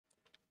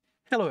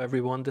Hello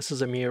everyone, this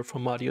is Amir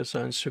from Audio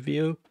Science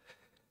Review.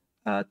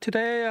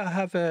 Today I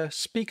have a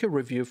speaker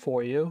review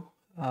for you.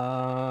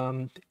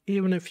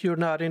 Even if you're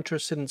not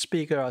interested in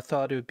speaker, I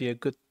thought it would be a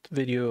good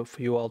video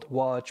for you all to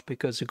watch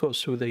because it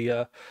goes through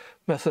the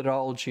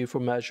methodology for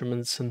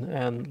measurements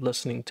and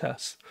listening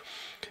tests.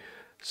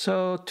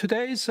 So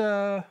today's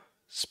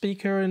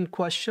speaker in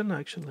question,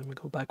 actually let me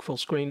go back full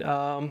screen,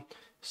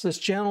 is this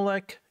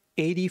Genelec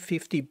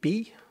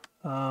 8050B,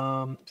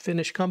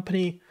 Finnish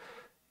company.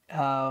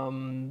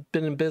 Been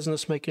in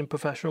business making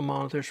professional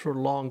monitors for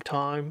a long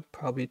time,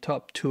 probably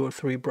top 2 or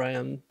 3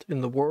 brand in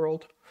the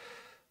world.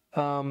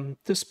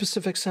 This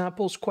specific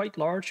sample is quite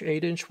large,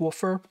 8-inch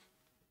woofer.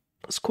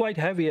 It's quite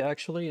heavy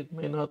actually, it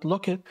may not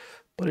look it,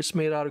 but it's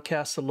made out of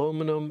cast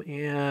aluminum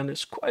and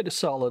it's quite a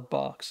solid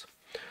box.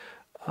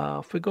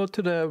 If we go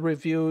to the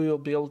review, you'll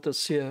be able to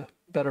see a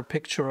better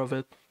picture of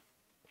it.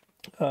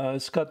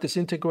 It's got this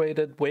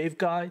integrated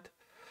waveguide.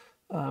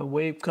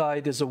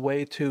 Waveguide is a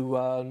way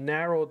to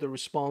narrow the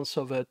response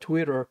of a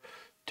tweeter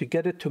to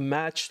get it to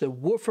match the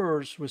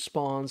woofer's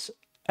response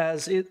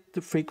as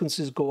the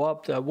frequencies go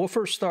up. The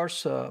woofer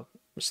starts,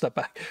 step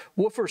back,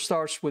 woofer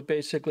starts with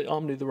basically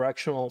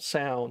omnidirectional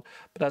sound,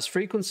 but as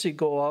frequency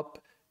go up,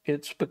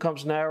 it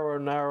becomes narrower,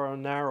 narrower,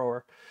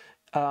 narrower.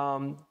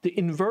 The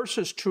inverse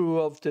is true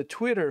of the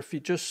tweeter. If you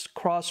just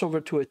cross over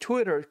to a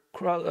tweeter,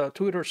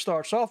 tweeter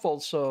starts off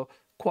also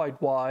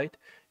quite wide,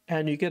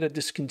 and you get a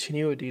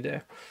discontinuity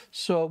there.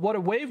 So what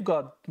a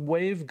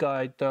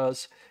waveguide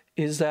does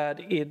is that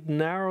it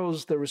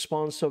narrows the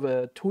response of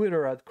a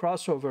tweeter at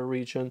crossover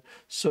region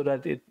so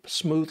that it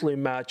smoothly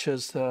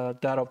matches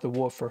that of the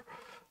woofer.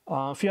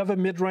 If you have a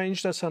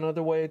mid-range, that's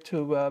another way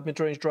to,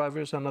 mid-range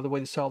drivers, another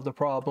way to solve the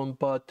problem.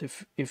 But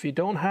if you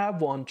don't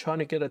have one, trying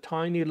to get a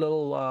tiny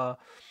little,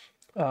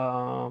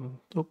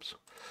 tweeter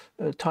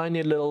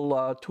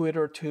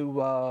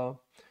to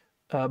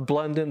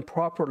blend in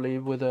properly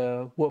with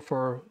a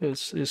woofer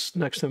is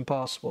next to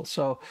impossible.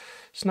 So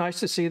it's nice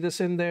to see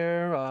this in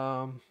there.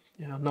 A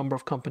number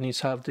of companies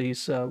have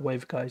these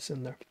waveguides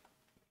in there.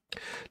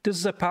 This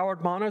is a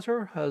powered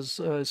monitor,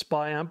 it's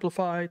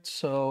bi-amplified,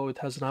 so it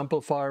has an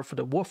amplifier for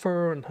the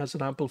woofer and has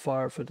an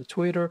amplifier for the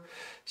tweeter.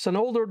 It's an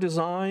older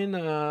design,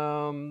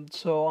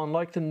 so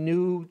unlike the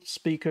new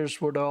speakers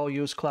where they all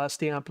use Class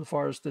D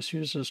amplifiers, this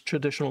uses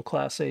traditional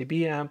Class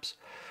A/B amps.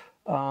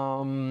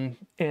 They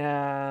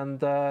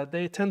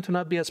tend to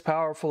not be as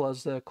powerful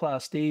as the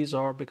Class Ds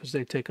are because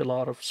they take a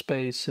lot of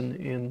space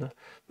with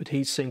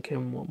heatsink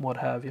and what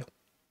have you.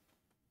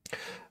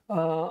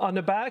 On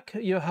the back,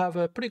 you have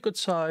a pretty good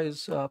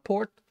size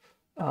port.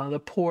 The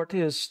port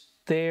is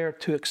there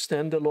to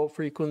extend the low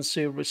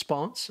frequency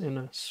response,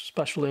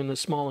 especially in a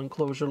small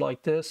enclosure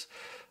like this.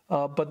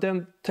 But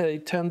then they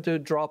tend to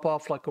drop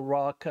off like a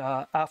rock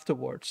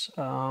afterwards.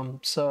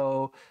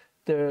 So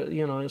there,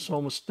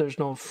 there's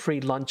no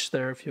free lunch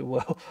there, if you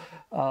will.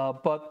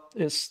 But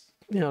it's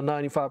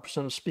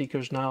 95% of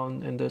speakers now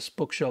in this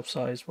bookshelf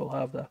size will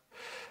have that.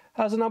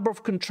 Has a number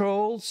of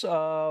controls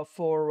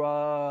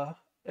for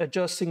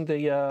adjusting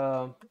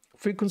the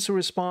frequency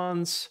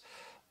response.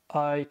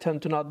 I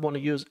tend to not want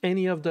to use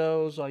any of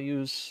those. I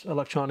use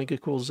electronic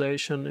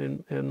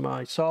equalization in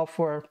my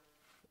software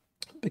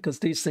because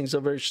these things are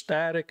very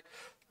static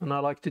and I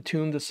like to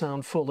tune the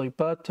sound fully.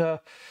 But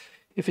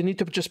if you need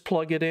to just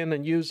plug it in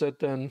and use it,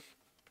 then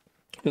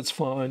it's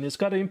fine. It's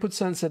got an input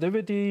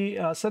sensitivity.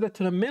 I set it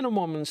to the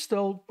minimum and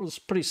still was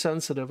pretty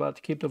sensitive. I had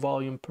to keep the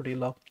volume pretty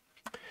low.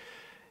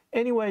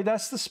 Anyway,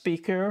 that's the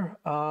speaker.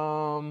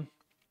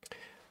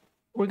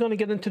 We're going to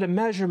get into the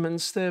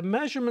measurements. The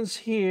measurements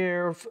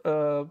here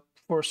for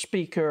a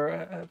speaker,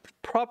 a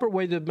proper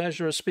way to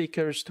measure a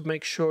speaker is to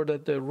make sure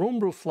that the room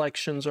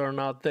reflections are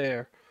not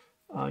there.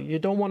 You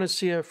don't want to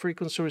see a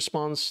frequency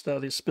response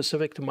that is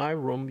specific to my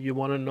room. You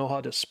want to know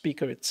how the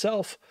speaker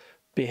itself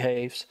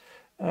behaves.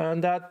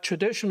 And that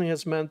traditionally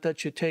has meant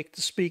that you take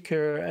the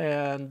speaker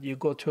and you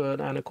go to an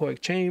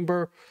anechoic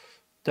chamber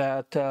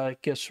that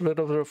gets rid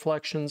of the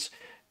reflections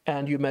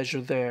and you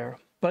measure there.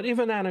 But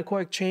even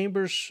anechoic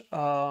chambers,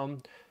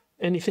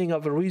 anything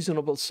of a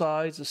reasonable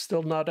size is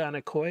still not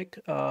anechoic,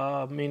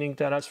 meaning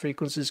that as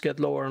frequencies get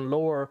lower and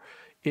lower,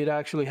 it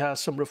actually has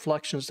some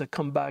reflections that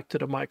come back to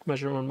the mic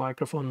measurement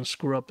microphone and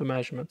screw up the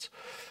measurements.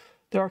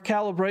 There are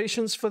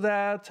calibrations for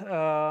that,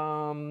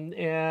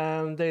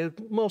 and they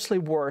mostly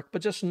work,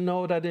 but just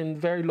know that in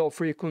very low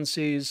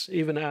frequencies,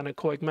 even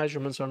anechoic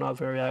measurements are not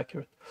very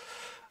accurate.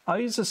 I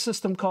use a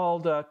system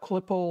called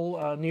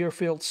Klippel Near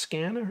Field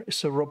Scanner.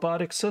 It's a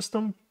robotic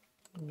system.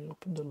 Let me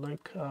open the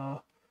link.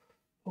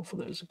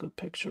 Hopefully there's a good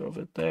picture of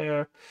it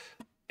there.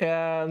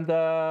 And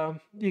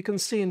you can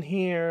see in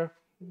here,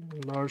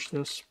 enlarge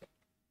this.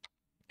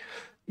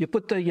 You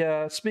put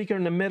the speaker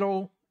in the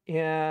middle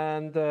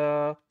and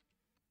the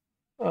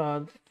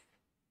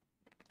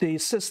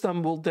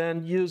system will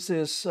then use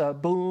this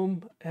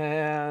boom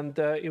and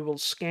it will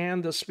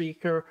scan the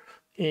speaker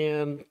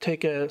and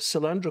take a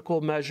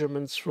cylindrical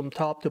measurements from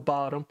top to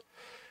bottom.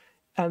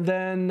 And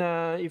then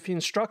if you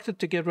instruct it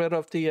to get rid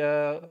of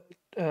the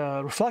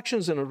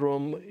reflections in a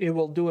room, it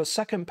will do a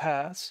second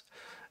pass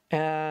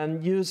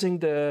And using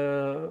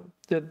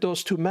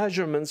those two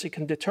measurements, you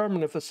can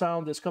determine if the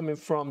sound is coming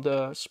from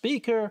the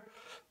speaker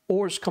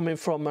or is coming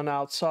from an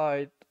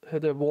outside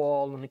the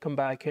wall and come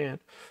back in.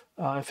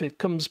 If it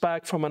comes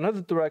back from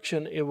another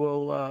direction, it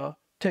will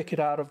take it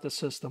out of the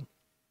system.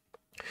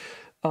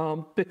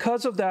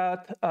 Because of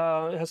that,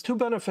 it has two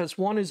benefits.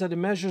 One is that it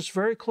measures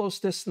very close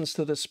distance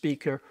to the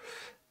speaker.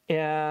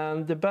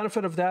 And the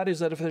benefit of that is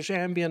that if there's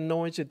ambient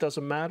noise, it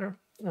doesn't matter.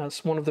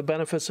 That's one of the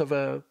benefits of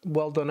a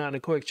well-done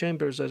anechoic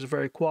chamber is that it's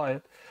very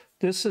quiet.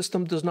 This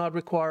system does not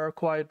require a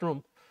quiet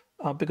room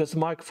because the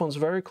microphone is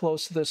very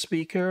close to the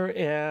speaker,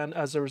 and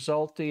as a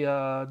result,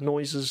 the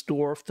noise is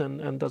dwarfed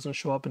and doesn't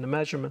show up in the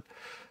measurement.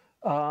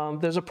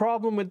 There's a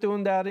problem with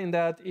doing that in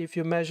that if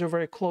you measure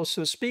very close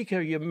to the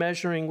speaker, you're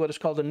measuring what is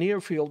called a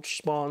near field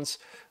response,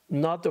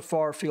 not the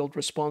far field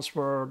response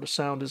where the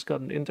sound is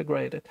gotten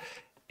integrated.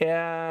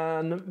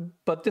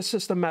 But this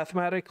system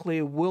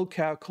mathematically will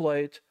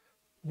calculate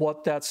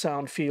what that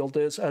sound field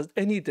is at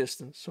any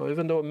distance. So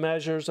even though it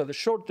measures at a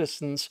short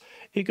distance,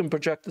 it can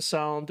project the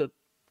sound at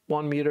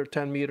 1 meter,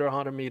 10 meter,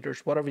 100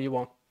 meters, whatever you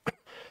want.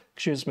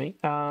 Excuse me.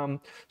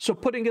 So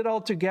putting it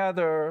all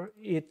together,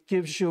 it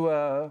gives you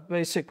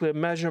basically a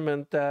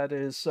measurement that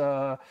is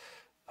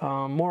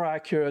more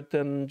accurate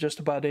than just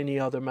about any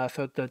other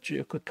method that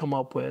you could come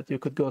up with. You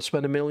could go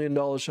spend $1 million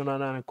on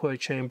an anechoic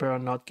chamber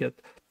and not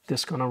get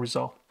this kind of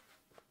result.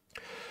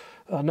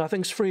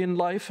 Nothing's free in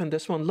life, and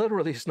this one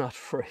literally is not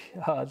free.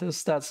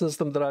 That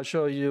system that I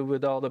show you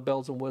with all the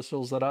bells and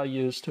whistles that I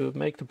use to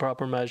make the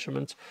proper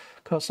measurements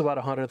costs about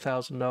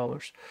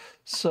 $100,000.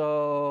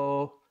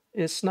 So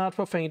it's not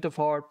for faint of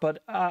heart,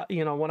 but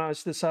you know, when I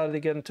decided to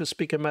get into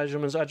speaker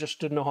measurements, I just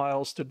didn't know how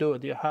else to do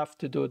it. You have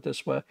to do it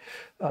this way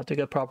to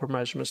get proper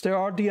measurements. There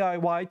are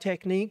DIY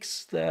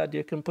techniques that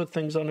you can put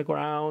things on the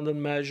ground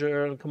and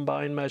measure and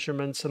combine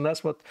measurements, and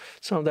that's what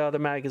some of the other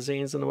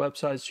magazines and the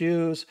websites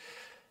use.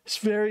 It's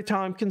very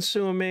time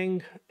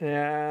consuming,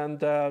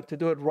 and to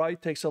do it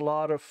right takes a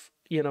lot of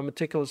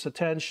meticulous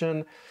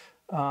attention.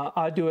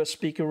 I do a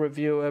speaker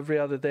review every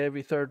other day,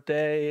 every third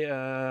day,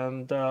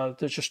 and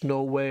there's just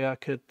no way I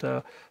could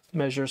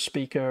measure a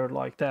speaker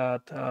like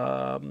that,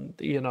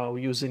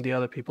 using the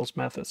other people's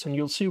methods. And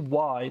you'll see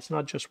why. It's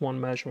not just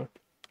one measurement.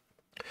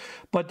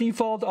 By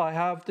default, I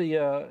have the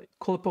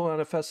Clippo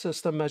NFS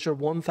system measure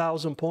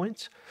 1,000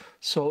 points.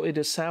 So it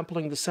is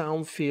sampling the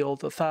sound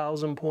field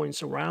 1,000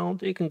 points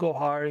around. It can go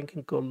higher, it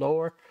can go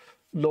lower.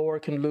 Lower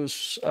can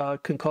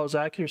cause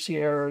accuracy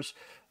errors.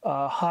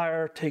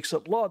 Higher takes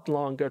a lot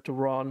longer to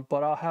run,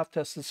 but I have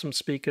tested some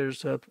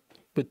speakers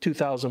with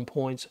 2,000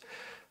 points.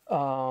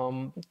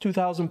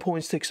 2,000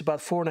 points takes about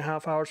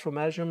 4.5 hours for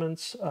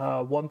measurements.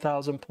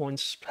 1,000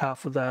 points,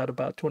 half of that,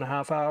 about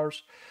 2.5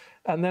 hours.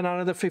 And then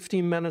another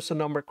 15 minutes of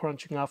number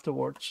crunching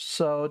afterwards.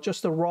 So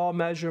just the raw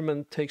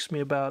measurement takes me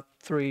about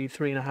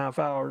 3.5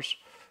 hours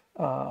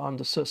on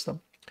the system.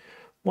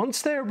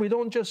 Once there, we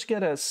don't just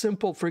get a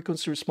simple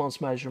frequency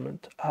response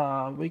measurement.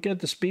 We get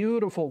this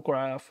beautiful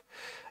graph.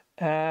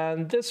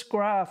 And this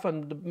graph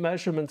and the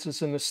measurements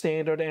is in the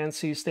standard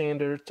ANSI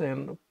standard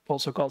and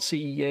also called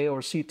CEA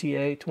or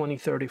CTA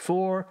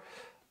 2034.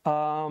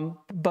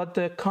 But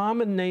the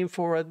common name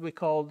for it we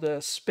call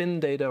the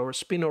spin data or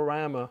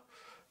spinorama.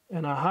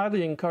 And I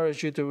highly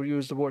encourage you to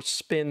use the word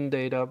spin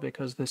data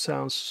because this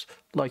sounds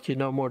like you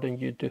know more than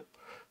you do.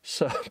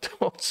 So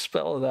don't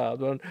spell it out.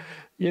 When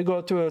you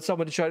go to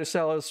somebody try to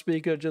sell a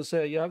speaker, just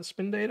say, you have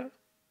spin data?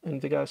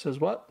 And the guy says,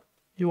 what?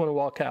 You want to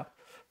walk out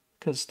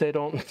because they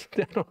don't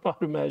know how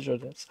to measure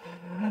this.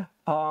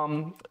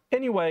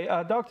 Anyway,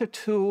 Dr.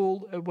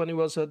 Toole, when he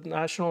was at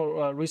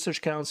National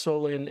Research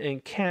Council in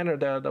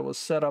Canada that was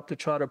set up to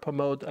try to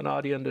promote an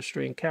audio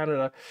industry in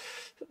Canada,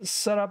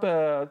 set up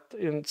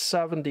in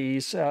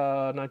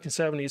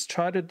 1970s,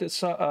 tried to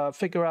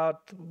figure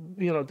out,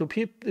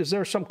 is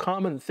there some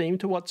common theme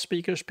to what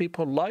speakers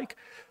people like?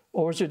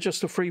 Or is it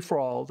just a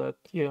free-for-all that,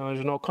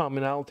 there's no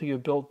commonality, you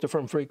build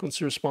different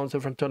frequency response,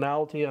 different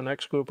tonality, and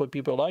X group of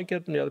people like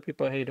it, and the other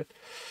people hate it.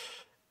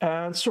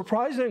 And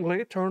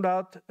surprisingly, it turned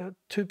out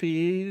to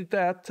be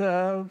that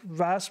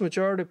vast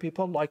majority of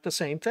people like the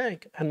same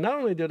thing. And not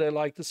only do they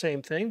like the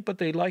same thing, but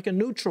they like a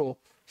neutral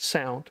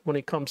sound when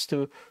it comes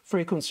to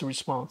frequency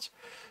response.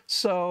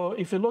 So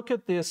if you look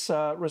at this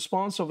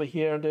response over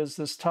here, there's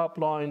this top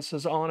line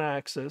says on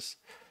axis,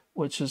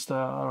 which is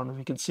I don't know if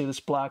you can see this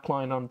black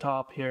line on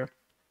top here.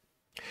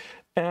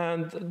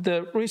 And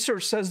the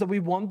research says that we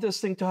want this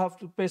thing to have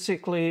to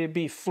basically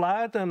be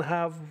flat and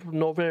have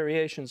no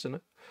variations in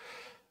it.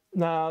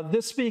 Now,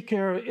 this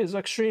speaker is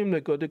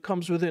extremely good. It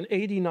comes within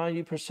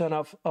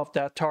 80–90% of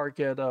that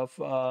target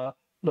of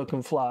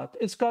looking flat.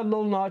 It's got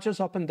little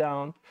notches up and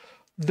down.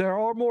 There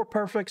are more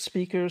perfect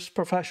speakers,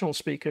 professional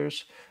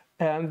speakers,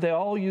 and they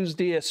all use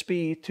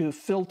DSP to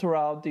filter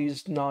out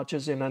these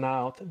notches in and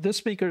out. This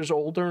speaker is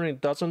older and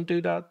it doesn't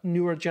do that.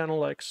 Newer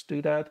Genelecs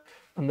do that,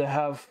 and they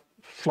have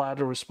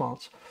flatter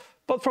response.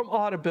 But from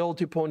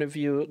audibility point of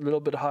view, a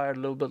little bit higher, a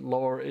little bit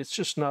lower, it's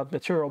just not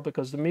material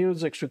because the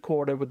music's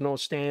recorded with no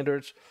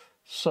standards.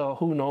 So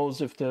who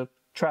knows if the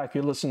track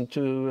you listen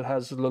to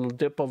has a little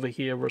dip over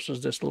here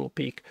versus this little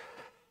peak.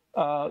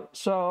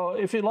 So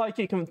if you like,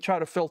 you can try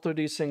to filter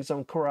these things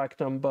and correct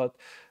them. But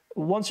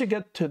once you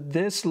get to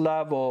this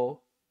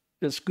level,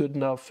 it's good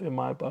enough in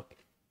my book.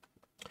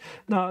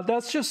 Now,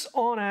 that's just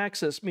on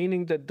axis,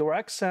 meaning the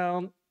direct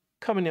sound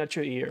coming at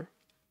your ear.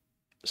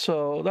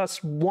 So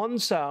that's one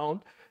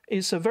sound.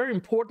 It's a very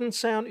important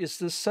sound.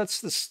 This sets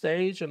the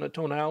stage and the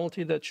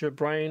tonality that your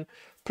brain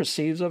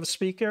perceives of a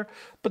speaker.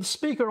 But the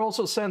speaker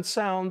also sends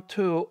sound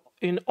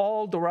in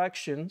all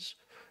directions.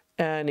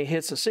 And it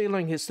hits the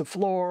ceiling, hits the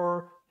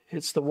floor,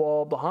 hits the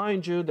wall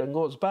behind you, then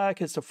goes back,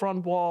 hits the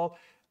front wall.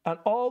 And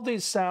all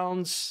these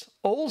sounds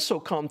also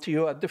come to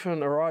you at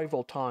different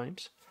arrival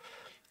times.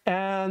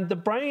 And the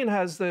brain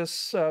has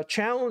this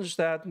challenge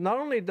that not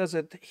only does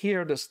it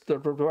hear the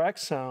direct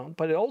sound,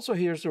 but it also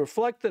hears the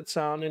reflected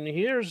sound, and it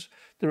hears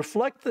the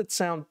reflected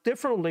sound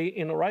differently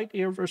in the right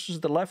ear versus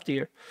the left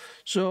ear.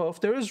 So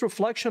if there is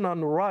reflection on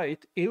the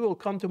right, it will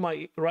come to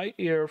my right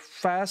ear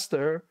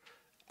faster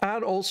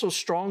and also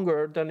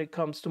stronger than it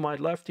comes to my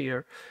left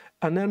ear.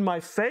 And then my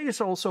face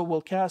also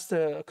will cast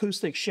an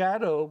acoustic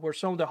shadow where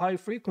some of the high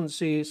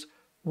frequencies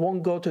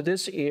won't go to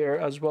this ear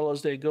as well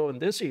as they go in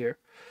this ear.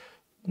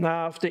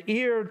 Now, if the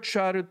ear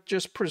try to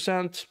just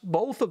present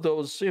both of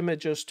those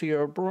images to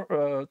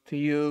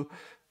you,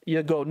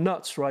 you go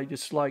nuts, right?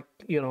 It's like,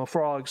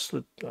 frogs,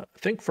 I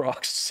think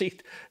frogs see,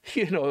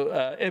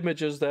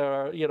 images that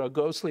are,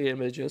 ghostly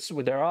images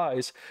with their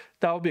eyes.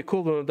 That would be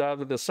equivalent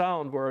to the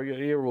sound where your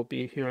ear will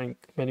be hearing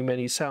many,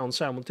 many sounds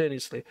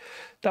simultaneously.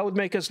 That would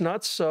make us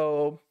nuts.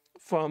 So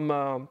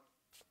from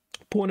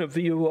point of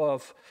view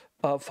of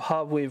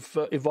how we've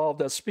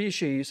evolved as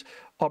species,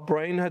 our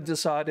brain had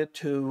decided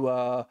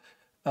to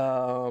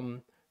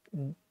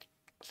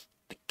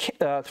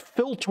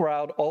filter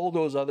out all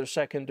those other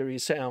secondary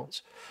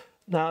sounds.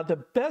 Now, the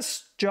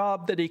best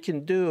job that it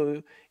can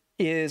do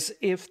is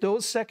if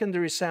those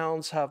secondary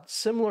sounds have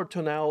similar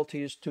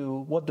tonalities to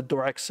what the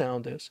direct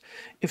sound is.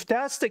 If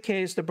that's the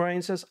case, the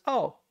brain says,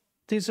 oh,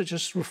 these are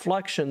just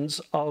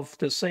reflections of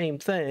the same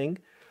thing,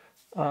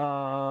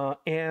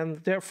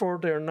 and therefore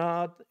they're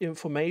not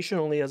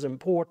informationally as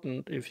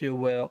important, if you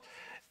will,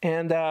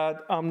 and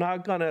that I'm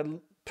not going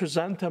to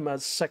present them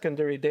as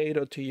secondary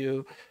data to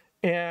you,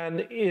 and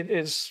it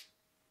is,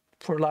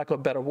 for lack of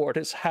a better word,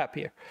 is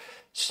happier.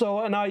 So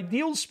an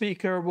ideal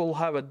speaker will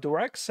have a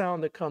direct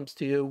sound that comes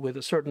to you with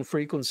a certain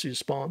frequency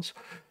response,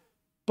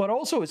 but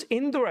also its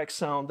indirect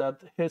sound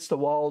that hits the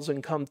walls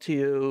and come to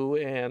you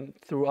and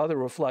through other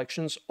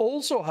reflections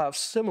also have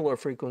similar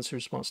frequency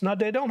response. Now,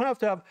 they don't have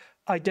to have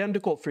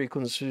identical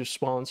frequency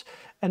response,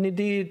 and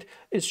indeed,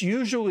 it's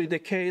usually the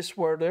case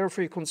where their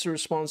frequency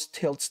response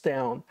tilts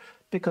down,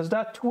 because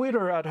that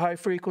tweeter at high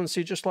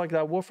frequency, just like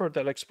that woofer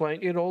that I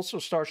explained, it also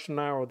starts to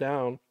narrow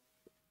down.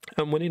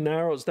 And when it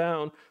narrows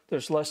down,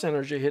 there's less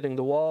energy hitting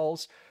the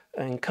walls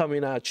and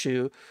coming at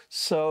you.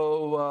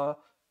 So,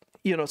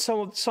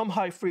 some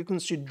high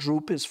frequency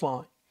droop is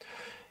fine.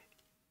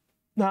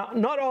 Now,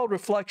 not all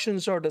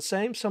reflections are the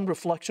same. Some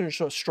reflections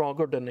are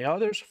stronger than the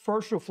others.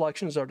 First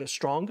reflections are the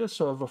strongest.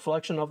 So a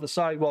reflection of the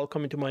sidewall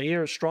coming to my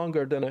ear is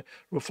stronger than a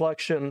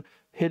reflection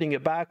hitting a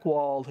back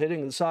wall,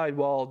 hitting the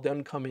sidewall,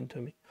 then coming to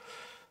me.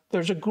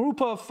 There's a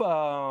group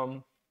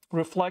of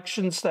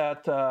reflections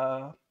that,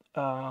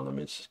 let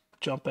me just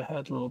jump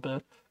ahead a little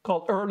bit,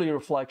 called early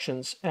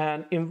reflections,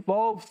 and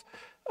involved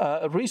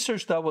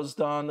research that was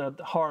done at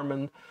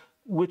Harman,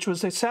 which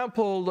was they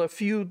sampled a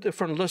few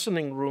different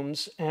listening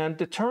rooms and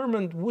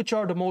determined which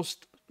are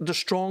the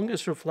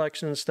strongest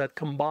reflections that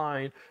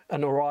combine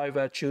and arrive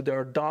at you.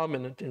 They're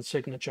dominant in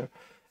signature.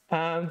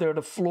 And they're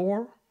the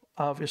floor,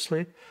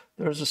 obviously.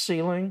 There's a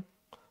ceiling,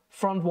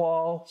 front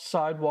wall,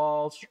 side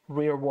walls,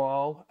 rear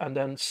wall, and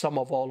then sum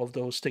of all of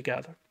those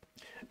together.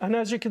 And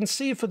as you can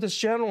see for this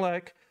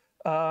Genelec,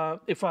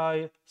 if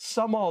I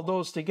sum all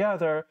those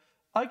together,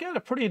 I get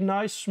a pretty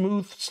nice,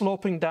 smooth,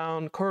 sloping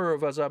down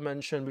curve, as I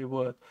mentioned we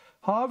would.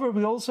 However,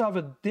 we also have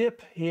a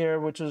dip here,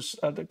 which is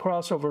at the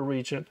crossover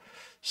region.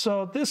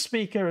 So this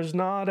speaker is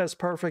not as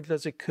perfect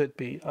as it could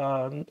be.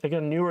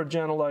 Again, newer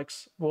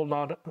Genelecs will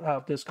not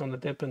have this kind of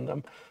dip in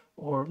them,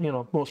 or,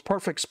 most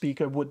perfect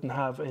speaker wouldn't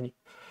have any.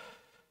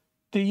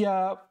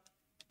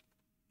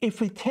 If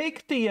we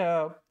take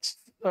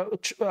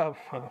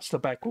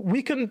step back.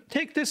 We can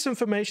take this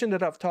information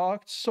that I've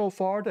talked so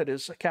far that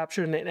is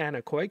captured in an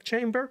anechoic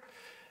chamber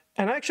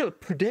and actually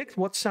predict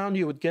what sound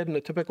you would get in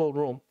a typical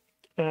room.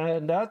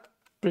 And that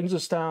brings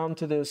us down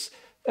to this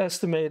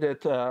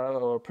estimated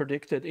or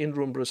predicted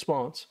in-room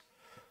response.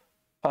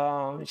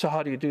 So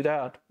how do you do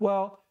that?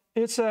 Well,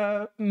 it's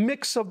a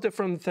mix of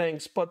different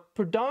things, but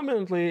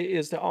predominantly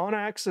is the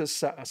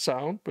on-axis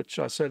sound, which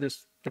I said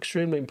is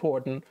extremely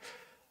important.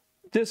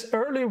 This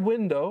early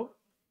window,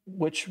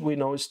 which we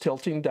know is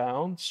tilting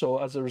down. So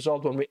as a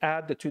result, when we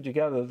add the two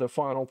together, the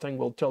final thing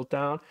will tilt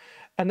down.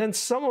 And then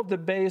some of the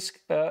bass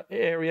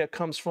area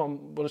comes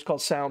from what is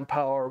called sound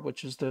power,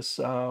 which is this,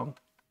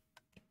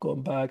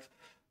 going back,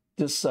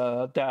 this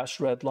dashed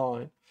red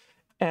line.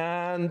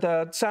 And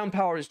sound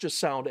power is just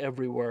sound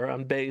everywhere,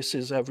 and bass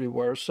is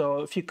everywhere.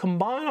 So if you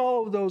combine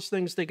all of those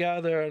things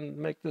together and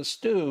make this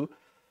stew,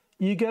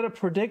 you get a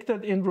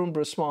predicted in-room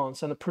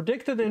response. And a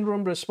predicted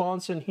in-room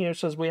response in here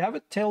says we have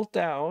it tilt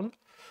down,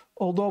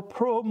 although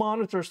pro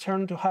monitors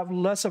tend to have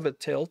less of a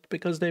tilt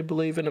because they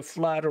believe in a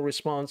flatter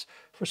response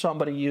for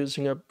somebody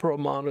using a pro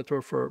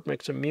monitor for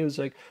mixing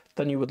music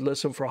than you would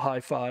listen for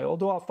hi-fi.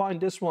 Although I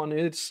find this one,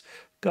 it's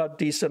got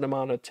decent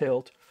amount of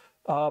tilt.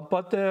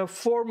 But the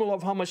formula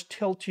of how much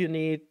tilt you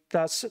need,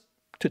 that's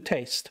to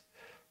taste.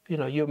 You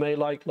know, you may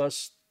like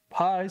less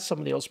highs,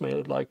 somebody else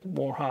may like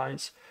more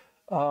highs.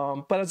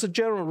 But as a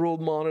general rule,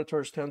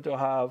 monitors tend to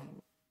have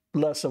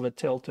less of a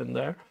tilt in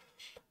there.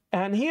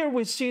 And here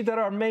we see that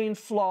our main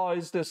flaw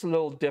is this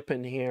little dip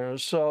in here.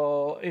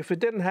 So if it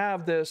didn't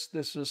have this,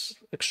 this is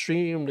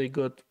extremely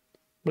good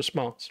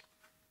response.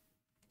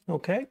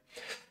 Okay,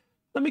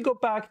 let me go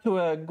back to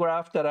a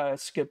graph that I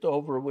skipped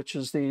over, which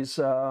is these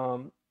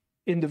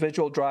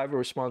individual driver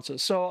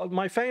responses. So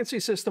my fancy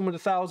system with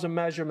 1,000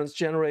 measurements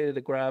generated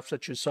the graphs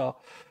that you saw.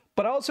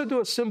 But I also do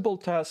a simple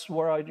test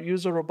where I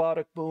use a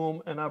robotic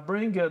boom and I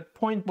bring it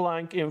point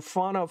blank in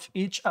front of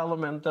each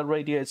element that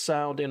radiates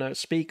sound in a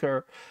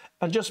speaker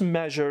and just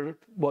measure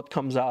what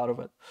comes out of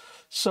it.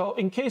 So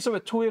in case of a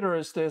tweeter,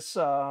 is this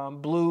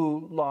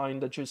blue line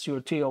that you see, or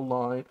teal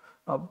line.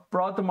 I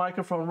brought the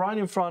microphone right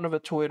in front of a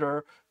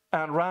tweeter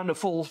and ran the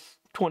full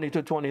 20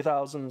 to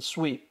 20,000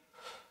 sweep.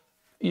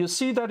 You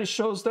see that it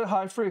shows the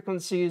high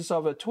frequencies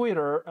of a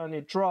tweeter and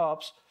it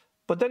drops,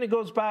 but then it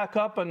goes back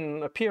up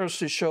and appears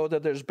to show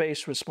that there's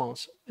bass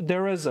response.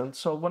 There isn't.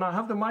 So when I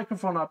have the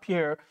microphone up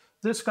here,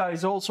 this guy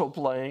is also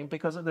playing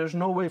because there's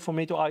no way for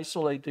me to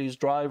isolate these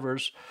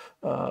drivers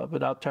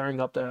without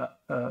tearing up the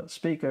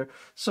speaker.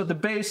 So the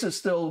bass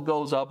still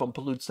goes up and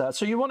pollutes that.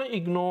 So you want to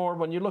ignore,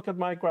 when you look at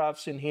my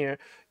graphs in here,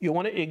 you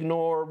want to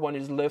ignore when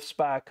it lifts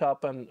back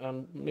up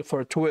and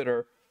for a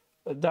tweeter,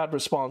 that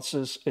response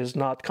is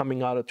not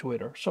coming out of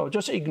tweeter. So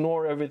just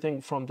ignore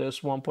everything from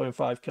this 1.5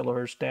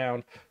 kilohertz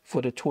down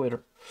for the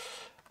tweeter.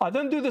 I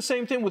then do the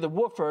same thing with a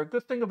woofer. A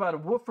good thing about a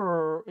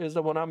woofer is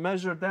that when I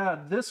measure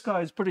that, this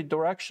guy is pretty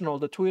directional.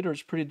 The tweeter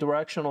is pretty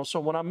directional. So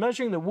when I'm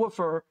measuring the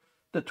woofer,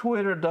 the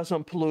tweeter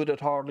doesn't pollute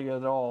it hardly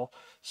at all.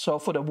 So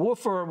for the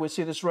woofer, we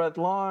see this red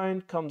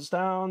line comes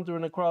down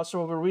during the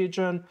crossover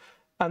region.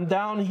 And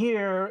down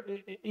here,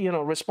 you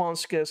know,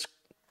 response gets,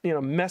 you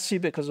know, messy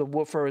because the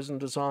woofer isn't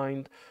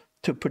designed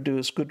to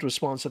produce good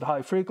response at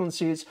high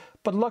frequencies.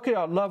 But luckily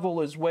our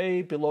level is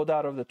way below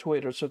that of the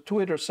tweeter, so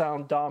tweeter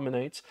sound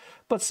dominates.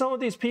 But some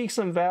of these peaks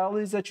and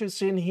valleys that you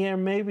see in here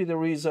may be the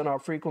reason our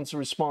frequency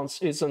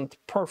response isn't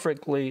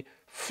perfectly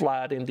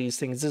flat in these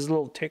things. These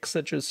little ticks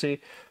that you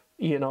see,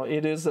 you know,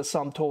 it is the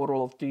sum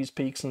total of these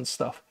peaks and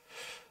stuff.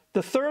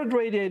 The third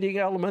radiating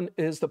element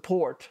is the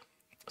port.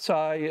 So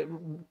I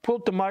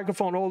put the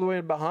microphone all the way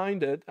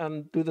behind it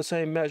and do the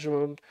same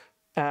measurement.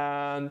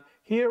 And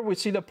here we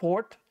see the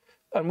port.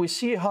 And we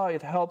see how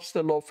it helps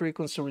the low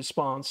frequency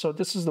response. So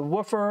this is the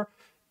woofer.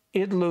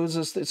 It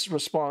loses its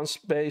response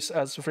base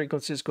as the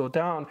frequencies go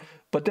down.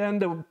 But then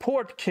the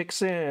port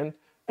kicks in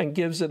and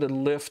gives it a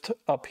lift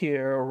up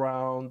here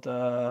around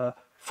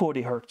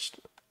 40 hertz.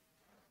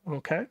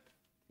 Okay?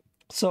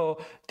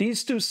 So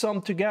these two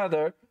sum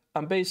together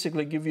and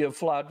basically give you a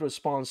flat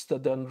response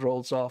that then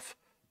rolls off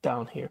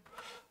down here.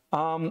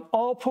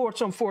 All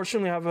ports,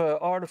 unfortunately, have an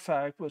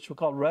artifact, which we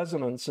call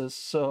resonances.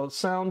 So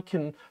sound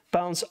can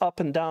bounce up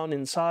and down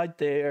inside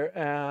there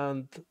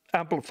and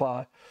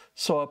amplify.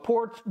 So a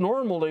port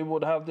normally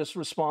would have this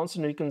response,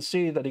 and you can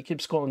see that it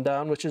keeps going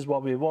down, which is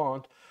what we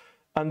want.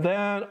 And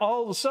then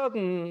all of a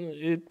sudden,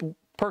 it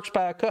perks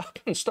back up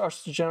and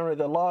starts to generate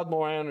a lot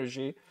more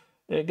energy.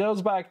 It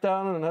goes back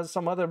down and has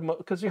some other,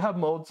 because you have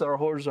modes that are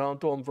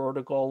horizontal and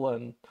vertical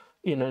and,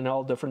 you know, in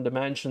all different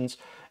dimensions.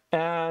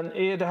 And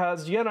it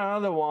has yet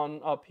another one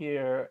up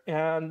here.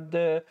 And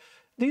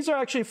these are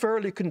actually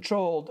fairly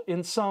controlled.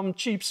 In some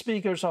cheap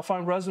speakers, I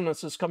find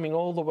resonances coming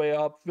all the way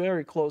up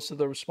very close to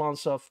the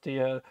response of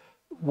the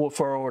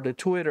woofer or the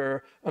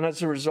tweeter. And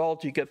as a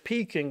result, you get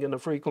peaking in the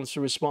frequency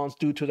response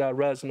due to that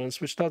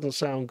resonance, which doesn't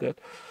sound good.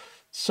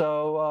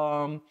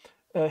 So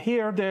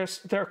here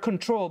they're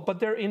controlled, but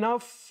they're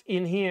enough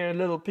in here,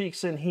 little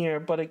peaks in here,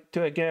 but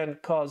to again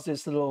cause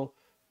this little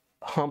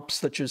humps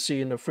that you see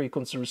in the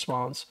frequency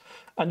response.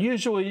 And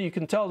usually you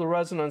can tell the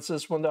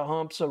resonances when the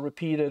humps are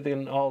repeated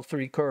in all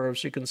three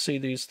curves. You can see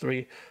these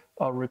three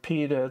are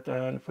repeated.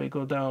 And if we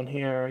go down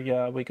here,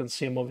 yeah, we can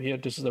see them over here.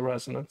 This is the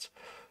resonance.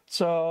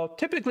 So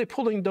typically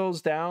pulling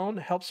those down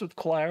helps with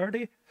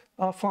clarity,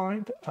 I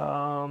find.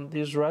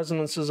 These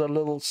resonances are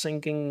little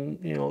sinking,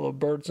 you know, little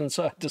birds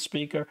inside the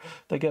speaker.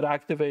 They get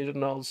activated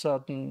and all of a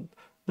sudden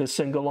they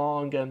sing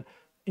along, and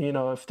you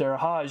know, if they're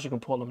highs, you can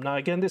pull them. Now,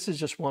 again, this is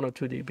just 1 or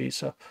 2 dB,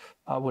 so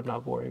I would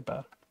not worry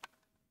about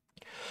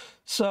it.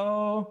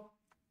 So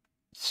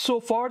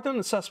far, the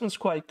assessment's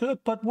quite good,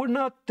 but we're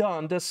not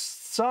done. The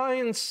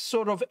science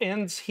sort of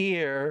ends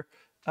here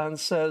and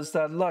says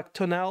that, look,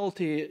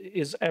 tonality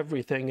is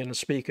everything in a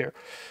speaker.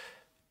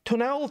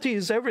 Tonality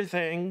is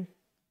everything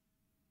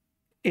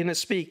in a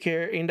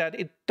speaker in that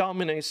it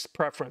dominates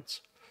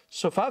preference.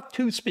 So if I have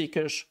two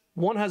speakers,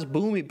 one has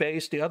boomy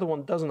bass, the other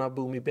one doesn't have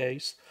boomy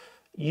bass,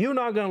 you're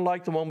not going to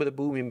like the one with the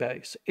booming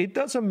bass. It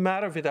doesn't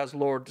matter if it has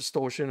lower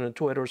distortion in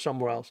Twitter or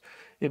somewhere else.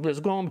 If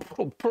it's going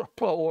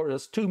or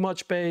there's too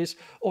much bass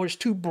or it's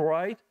too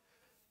bright,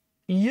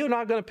 you're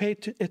not going to pay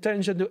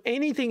attention to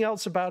anything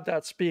else about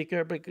that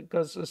speaker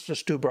because it's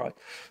just too bright.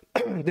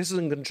 This is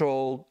a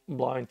controlled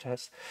blind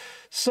test.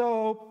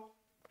 So,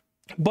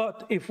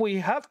 but if we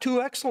have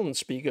two excellent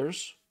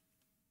speakers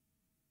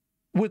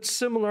with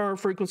similar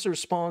frequency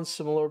response,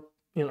 similar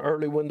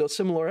early window,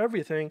 similar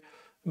everything,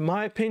 in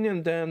my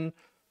opinion, then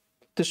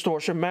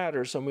distortion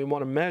matters, and we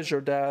want to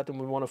measure that,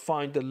 and we want to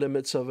find the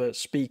limits of a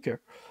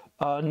speaker.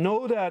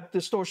 Know that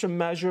distortion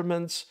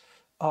measurements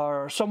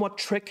are somewhat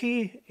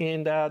tricky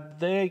in that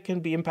they can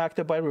be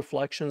impacted by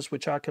reflections,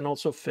 which I can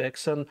also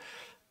fix. And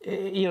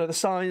the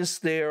science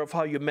there of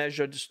how you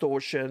measure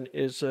distortion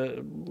is,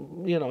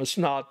 it's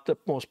not the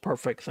most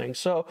perfect thing.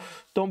 So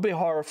don't be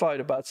horrified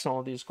about some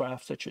of these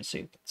graphs that you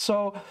see.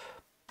 So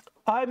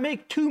I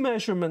make two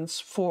measurements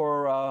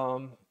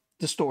for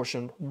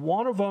distortion.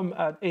 One of them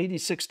at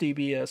 86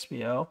 dB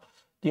SPL.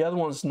 The other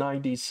one's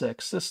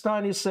 96. This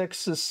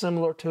 96 is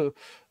similar to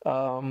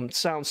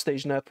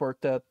Soundstage Network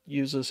that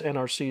uses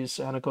NRC's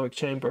anechoic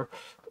chamber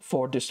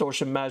for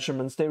distortion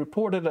measurements. They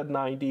reported at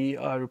 90,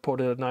 I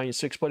reported at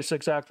 96, but it's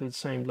exactly the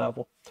same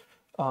level.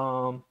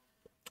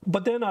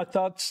 But then I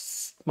thought,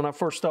 when I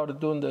first started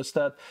doing this,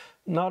 that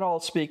not all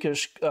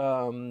speakers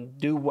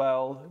do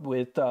well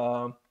with,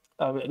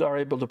 are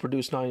able to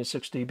produce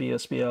 96 dB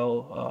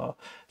SPL.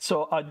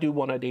 So I do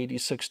one at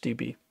 86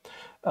 dB.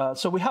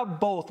 So we have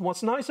both.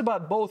 What's nice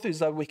about both is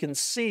that we can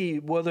see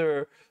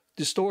whether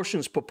distortion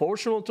is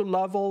proportional to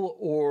level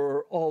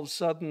or all of a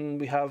sudden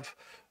we have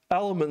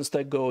elements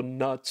that go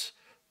nuts,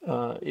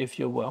 if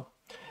you will.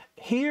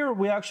 Here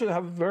we actually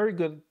have very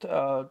good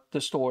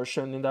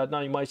distortion in that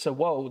now you might say,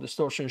 whoa,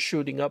 distortion is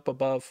shooting up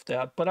above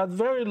that. But at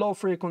very low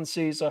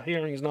frequencies, our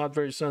hearing is not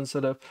very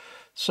sensitive.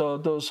 So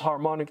those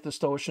harmonic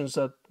distortions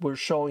that we're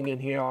showing in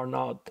here are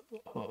not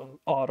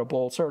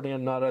audible, certainly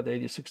not at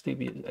 86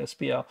 dB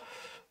SPL.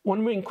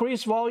 When we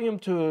increase volume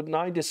to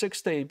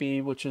 96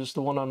 dB, which is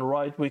the one on the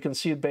right, we can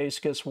see bass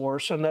gets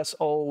worse, and that's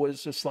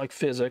always, it's like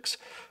physics.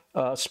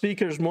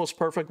 Speaker is most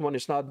perfect when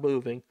it's not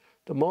moving.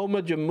 The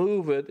moment you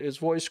move it, its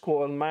voice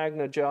coil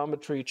magnet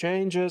geometry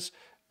changes,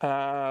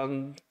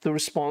 and the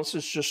response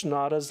is just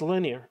not as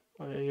linear.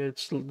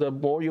 It's the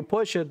more you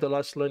push it, the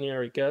less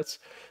linear it gets.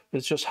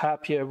 It's just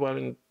happiest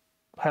when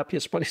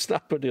it's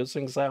not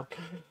producing sound.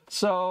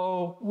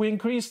 So we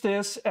increase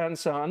this and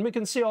so on. We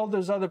can see all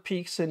those other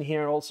peaks in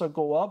here also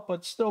go up,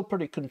 but still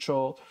pretty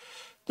controlled.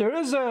 There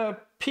is a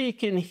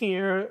peak in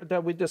here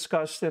that we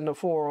discussed in the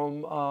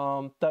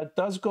forum that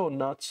does go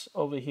nuts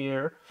over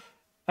here.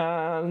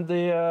 And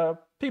the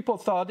people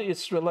thought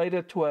it's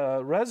related to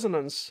a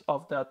resonance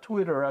of that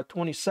tweeter at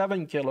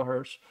 27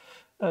 kilohertz,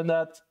 and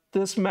that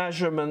this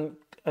measurement,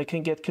 I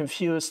can get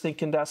confused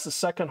thinking that's the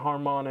second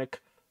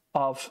harmonic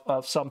of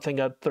something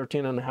at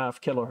 13.5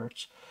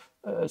 kilohertz.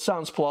 It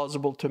sounds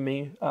plausible to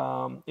me.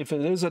 If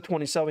it is a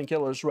 27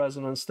 kilohertz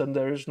resonance, then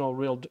there is no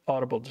real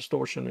audible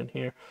distortion in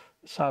here.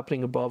 It's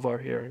happening above our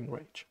hearing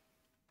range.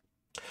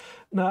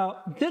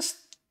 Now,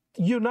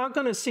 you're not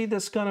going to see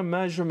this kind of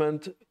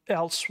measurement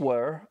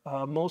elsewhere.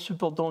 Most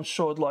people don't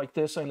show it like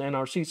this, and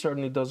NRC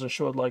certainly doesn't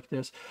show it like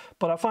this.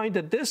 But I find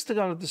that this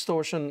kind of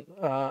distortion,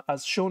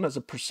 as shown as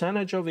a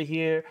percentage over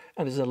here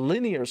and as a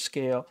linear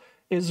scale,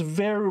 is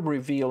very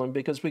revealing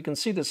because we can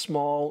see the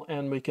small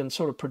and we can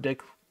sort of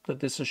predict that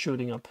this is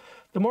shooting up.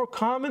 The more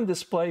common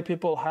display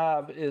people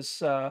have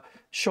is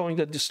showing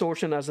the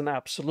distortion as an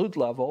absolute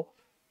level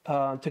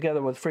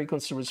together with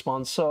frequency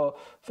response. So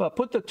if I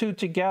put the two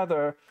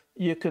together,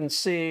 you can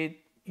see,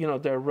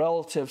 their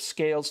relative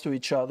scales to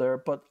each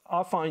other, but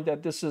I find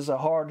that this is a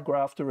hard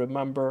graph to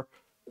remember.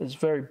 It's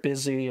very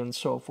busy and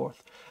so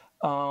forth.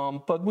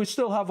 But we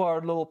still have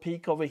our little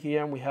peak over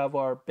here, and we have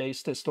our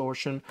bass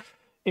distortion.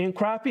 In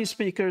crappy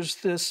speakers,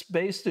 this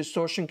bass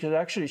distortion could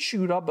actually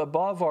shoot up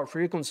above our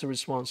frequency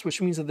response,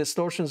 which means the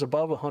distortion is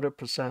above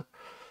 100%.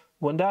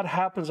 When that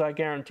happens, I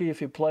guarantee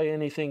if you play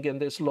anything in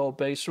this low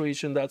bass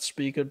region, that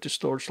speaker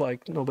distorts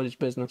like nobody's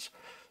business.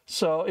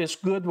 So it's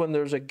good when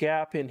there's a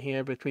gap in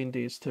here between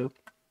these two.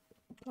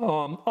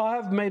 I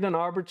have made an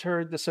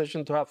arbitrary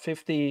decision to have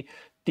 50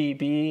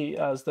 dB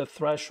as the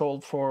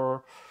threshold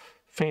for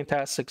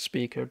fantastic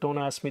speaker. Don't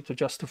ask me to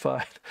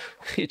justify it.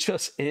 It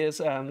just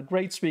is, and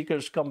great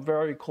speakers come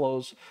very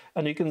close.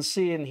 And you can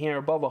see in here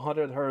above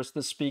 100 hertz,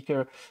 the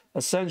speaker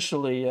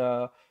essentially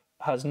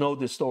has no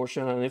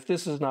distortion. And if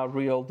this is not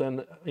real,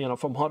 then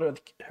from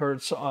 100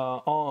 hertz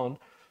on,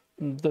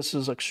 this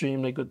is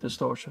extremely good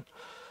distortion.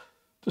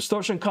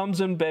 Distortion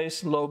comes in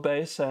bass, low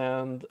bass,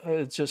 and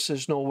it just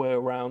there's no way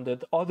around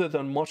it. Other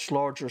than much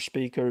larger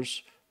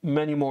speakers,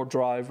 many more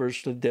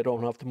drivers, that they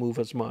don't have to move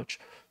as much.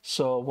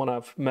 So when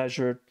I've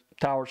measured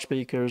tower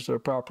speakers that are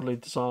properly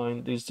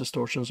designed, these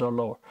distortions are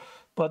lower.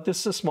 But this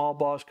is a small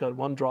box, got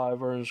one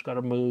driver, and it's got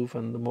to move,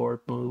 and the more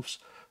it moves,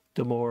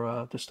 the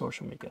more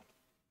distortion we get.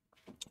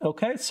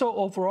 Okay, so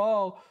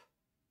overall,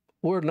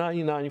 we're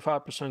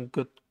 95%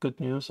 good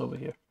news over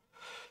here.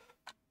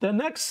 The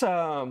next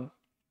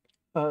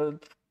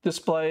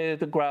display,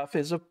 the graph,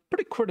 is a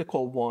pretty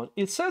critical one.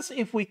 It says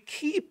if we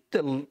keep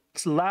the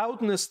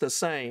loudness the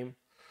same,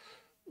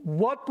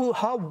 what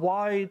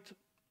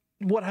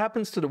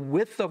happens to the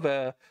width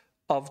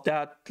of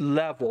that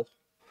level?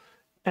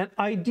 An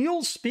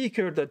ideal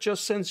speaker that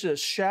just sends a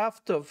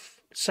shaft of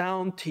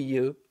sound to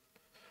you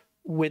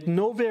with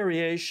no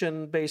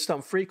variation based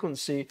on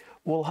frequency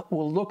will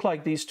look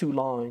like these two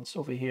lines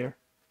over here.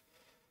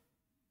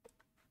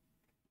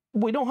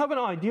 We don't have an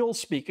ideal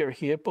speaker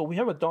here, but we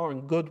have a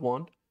darn good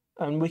one.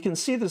 And we can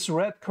see this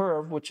red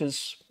curve, which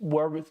is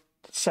where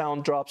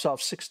sound drops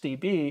off 6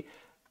 dB,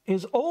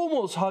 is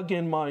almost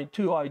hugging my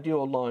two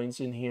ideal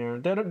lines in here.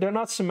 They're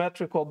not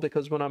symmetrical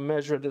because when I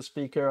measure the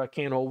speaker, I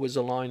can't always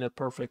align it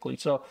perfectly.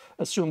 So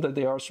assume that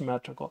they are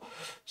symmetrical.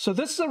 So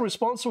this is a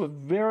response to a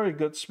very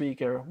good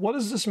speaker. What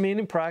does this mean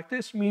in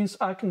practice? It means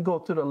I can go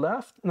to the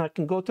left and I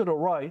can go to the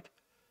right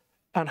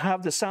and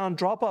have the sound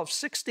drop off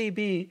 6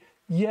 dB,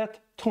 yet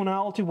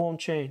tonality won't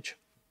change.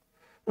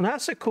 And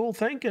that's a cool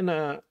thing,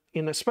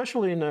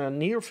 especially in a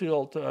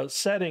near-field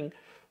setting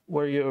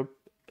where you're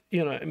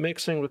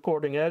mixing,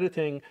 recording,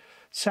 editing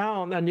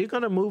sound, and you're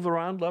going to move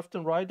around left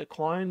and right. The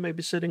client may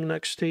be sitting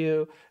next to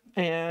you,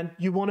 and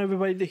you want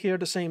everybody to hear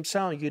the same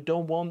sound. You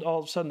don't want all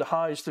of a sudden the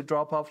highs to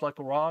drop off like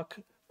a rock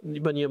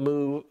when you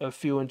move a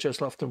few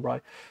inches left and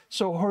right.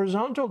 So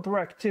horizontal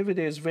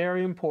directivity is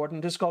very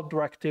important. This is called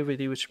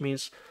directivity, which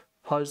means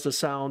how's the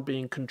sound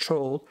being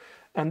controlled.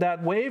 And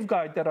that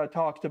waveguide that I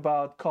talked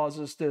about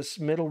causes this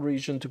middle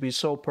region to be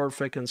so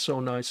perfect and so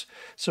nice.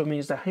 So it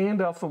means the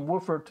handoff from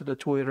woofer to the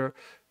tweeter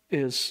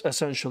is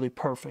essentially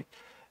perfect.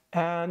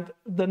 And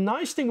the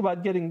nice thing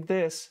about getting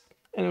this,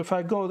 and if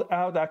I go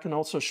out, I can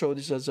also show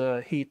this as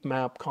a heat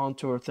map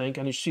contour thing,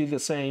 and you see the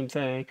same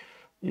thing.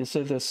 You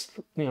see this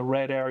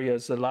red area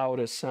is the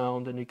loudest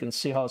sound, and you can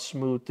see how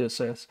smooth this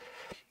is.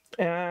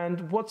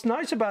 And what's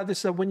nice about this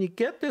is that when you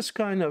get this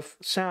kind of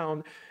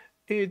sound,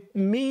 it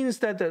means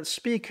that the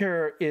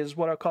speaker is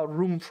what I call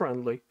room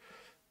friendly.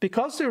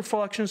 Because the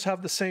reflections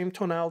have the same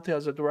tonality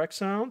as a direct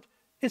sound,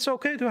 it's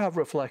okay to have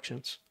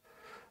reflections.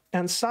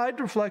 And side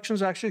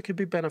reflections actually could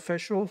be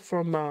beneficial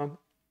from a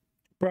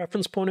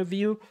preference point of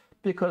view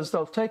because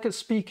they'll take a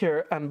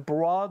speaker and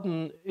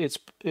broaden its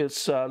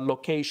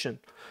location.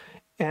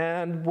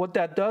 And what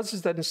that does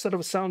is that instead of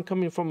a sound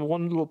coming from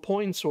one little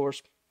point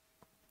source,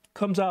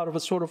 comes out of a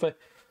sort of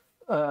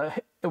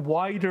a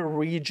wider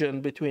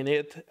region between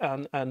it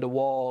and the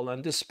wall.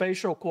 And this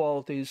spatial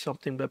quality is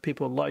something that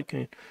people like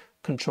in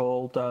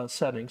controlled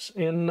settings.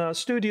 In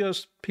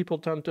studios, people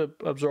tend to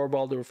absorb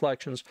all the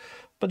reflections,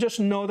 but just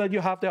know that you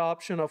have the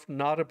option of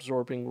not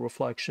absorbing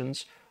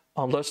reflections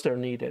unless they're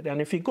needed.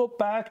 And if you go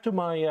back to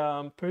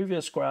my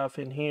previous graph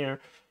in here,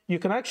 you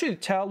can actually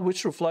tell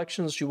which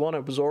reflections you want to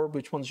absorb,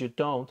 which ones you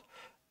don't.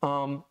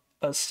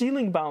 A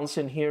ceiling bounce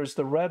in here is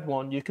the red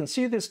one. You can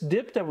see this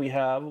dip that we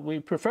have. We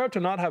prefer to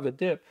not have a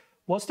dip.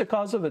 What's the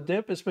cause of a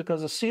dip? It's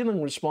because the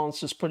ceiling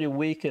response is pretty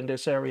weak in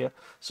this area.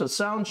 So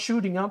sound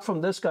shooting up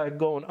from this guy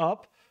going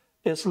up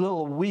is a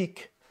little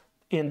weak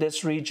in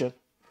this region.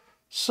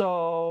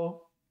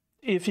 So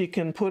if you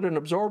can put an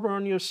absorber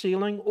on your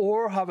ceiling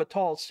or have a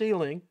tall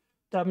ceiling,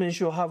 that means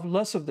you'll have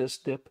less of this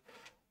dip.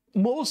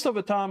 Most of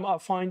the time, I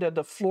find that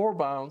the floor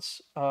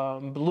bounce,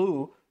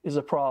 blue, is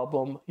a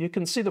problem. You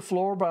can see the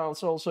floor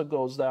bounce also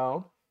goes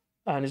down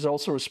and is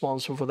also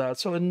responsible for that.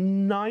 So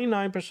in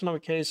 99% of the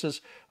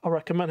cases, I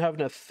recommend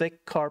having a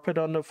thick carpet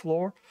on the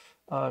floor,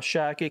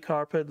 shaggy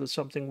carpet with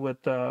something with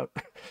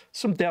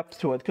some depth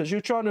to it, because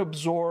you're trying to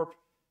absorb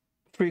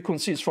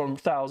frequencies from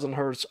 1,000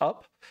 hertz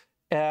up,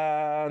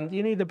 and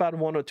you need about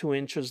 1 or 2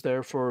 inches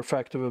there for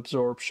effective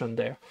absorption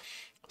there.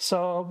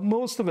 So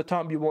most of the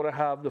time you want to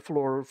have the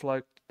floor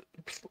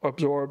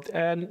absorbed,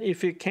 and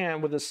if you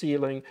can with the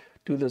ceiling,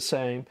 do the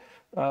same.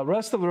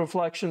 Rest of the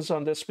reflections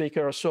on this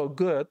speaker are so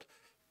good,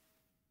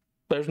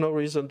 there's no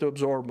reason to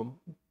absorb them,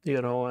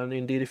 and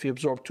indeed if you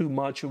absorb too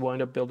much, you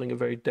wind up building a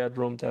very dead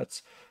room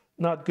that's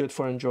not good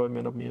for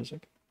enjoyment of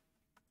music.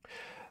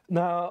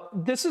 Now,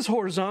 this is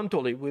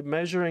horizontally. We're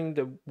measuring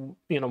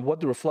what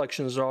the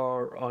reflections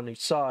are on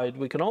each side.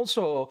 We can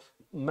also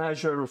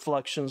measure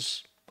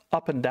reflections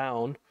up and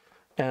down,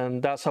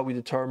 and that's how we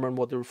determine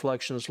what the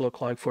reflections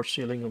look like for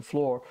ceiling and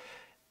floor.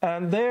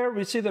 And there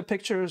we see the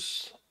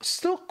pictures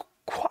still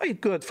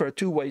quite good for a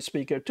two-way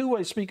speaker.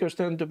 Two-way speakers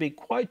tend to be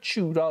quite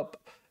chewed up,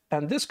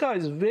 and this guy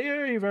is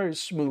very, very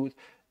smooth,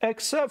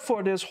 except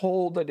for this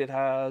hole that it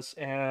has,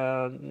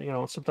 and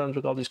sometimes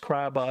we call these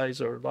crab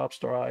eyes or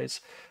lobster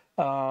eyes.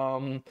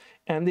 And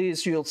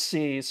these you'll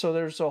see. So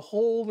there's a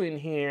hole in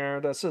here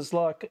that says,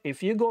 look,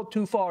 if you go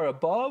too far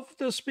above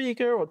the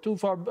speaker or too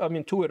far,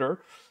 tweeter,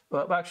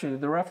 well, actually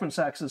the reference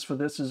axis for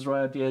this is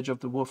right at the edge of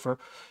the woofer.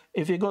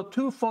 If you go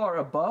too far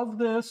above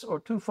this or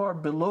too far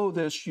below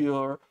this,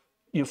 you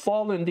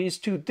fall in these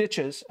two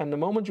ditches, and the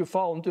moment you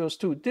fall into those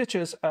two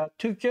ditches at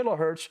 2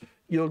 kilohertz,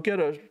 you'll get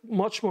a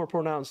much more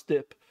pronounced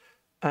dip.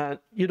 And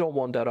you don't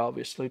want that,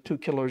 obviously. 2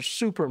 kilohertz,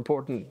 super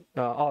important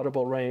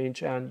audible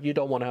range, and you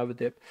don't want to have a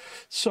dip.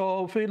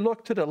 So if we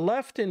look to the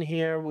left in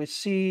here, we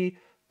see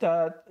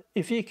that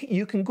if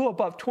you can go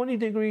about 20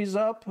 degrees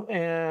up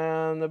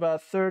and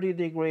about 30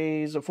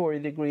 degrees or 40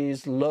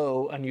 degrees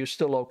low, and you're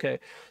still okay.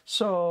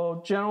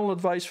 So general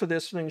advice for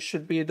this thing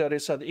should be that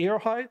it's at ear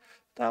height.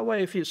 That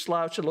way, if you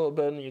slouch a little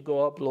bit and you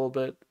go up a little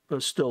bit,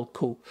 it's still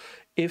cool.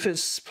 If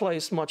it's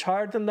placed much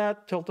higher than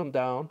that, tilt them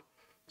down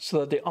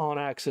so that the on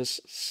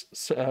axis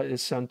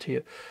is sent to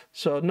you.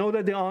 So know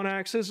that the on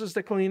axis is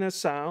the cleanest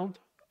sound,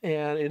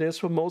 and it is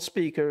for most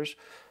speakers.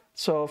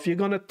 So if you're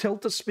going to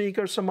tilt the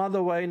speaker some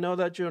other way, know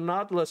that you're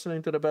not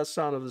listening to the best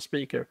sound of the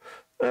speaker.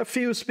 A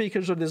few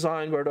speakers are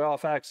designed where the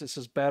off axis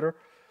is better,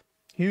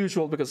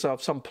 usual because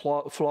of some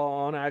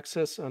flaw on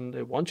axis, and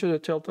they want you to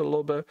tilt it a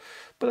little bit.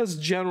 But as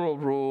a general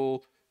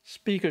rule,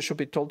 speakers should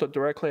be tilted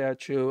directly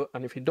at you,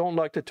 and if you don't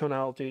like the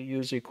tonality,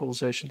 use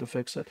equalization to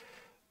fix it.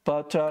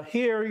 But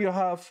here you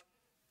have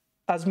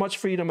as much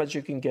freedom as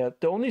you can get.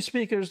 The only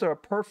speakers that are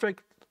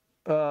perfect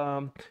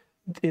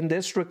in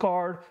this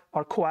regard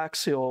are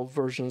coaxial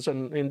versions,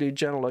 and indeed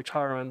Genelec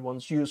higher-end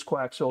ones use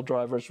coaxial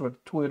drivers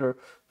with tweeter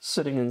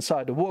sitting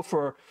inside the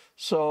woofer.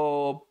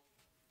 So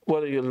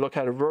whether you look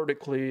at it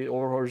vertically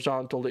or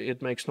horizontally,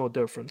 it makes no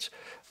difference.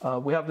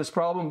 We have this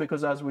problem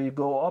because as we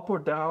go up or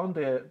down,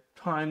 the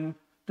time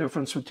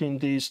difference between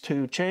these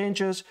two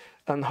changes,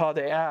 and how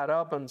they add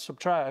up and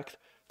subtract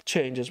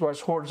changes,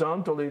 whereas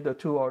horizontally the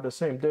two are the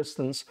same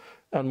distance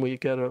and we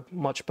get a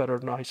much better,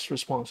 nice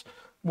response.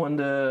 When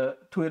the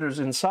tweeter's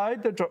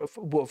inside the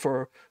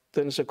woofer,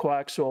 then it's a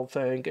coaxial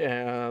thing,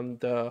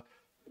 and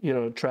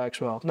it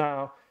tracks well.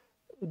 Now,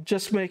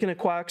 just making a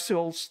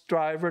coaxial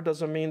driver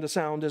doesn't mean the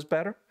sound is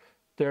better.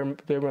 There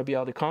may be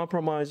other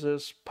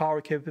compromises,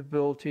 power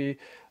capability,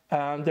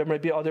 and there may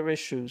be other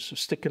issues.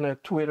 Sticking a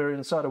tweeter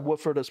inside a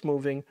woofer that's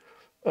moving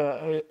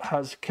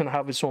can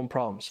have its own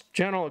problems.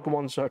 Genelec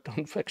ones are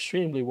done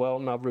extremely well,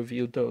 and I've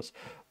reviewed those.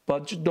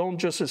 But don't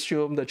just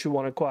assume that you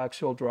want a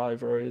coaxial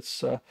driver.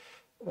 It's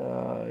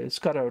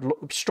got a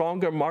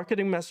stronger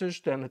marketing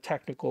message than a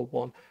technical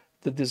one.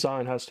 The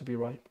design has to be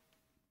right.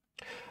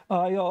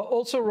 I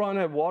also run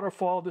a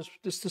waterfall.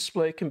 This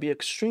display can be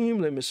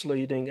extremely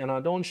misleading, and I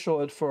don't show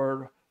it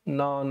for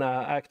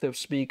non-active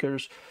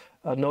speakers.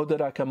 Know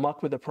that I can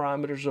muck with the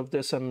parameters of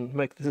this and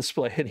make the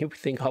display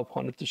anything I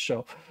wanted to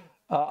show.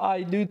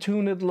 I do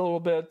tune it a little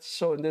bit,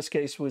 so in this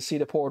case we see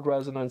the port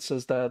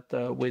resonances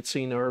that we'd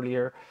seen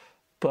earlier.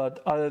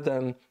 But other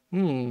than,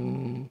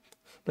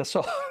 that's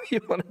all you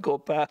want to go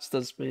past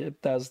this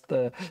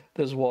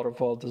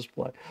waterfall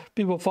display.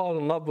 People fall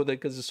in love with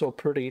it because it's so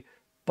pretty,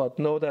 but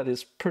know that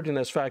its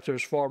prettiness factor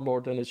is far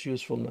more than its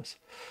usefulness.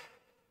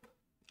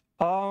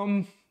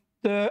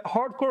 The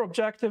hardcore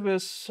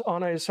objectivists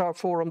on ASR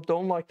forum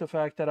don't like the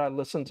fact that I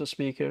listen to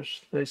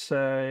speakers. They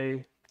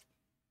say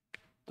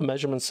the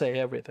measurements say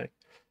everything.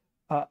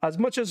 As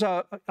much as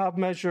I've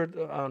measured,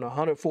 I don't know,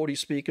 140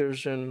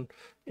 speakers in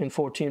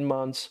 14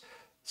 months,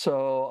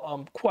 so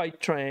I'm quite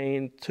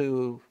trained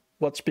to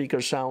what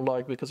speakers sound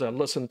like because I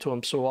listen to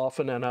them so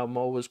often, and I'm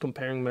always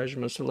comparing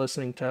measurements to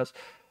listening tests.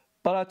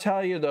 But I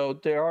tell you though,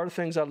 there are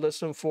things I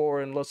listen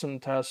for in listening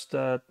tests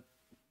that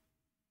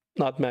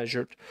not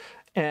measured.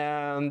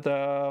 And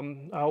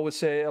I always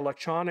say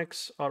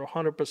electronics are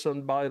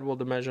 100% valuable,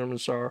 the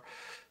measurements are.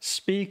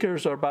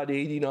 Speakers are about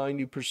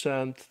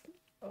 80–90%.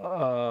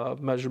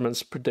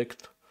 Measurements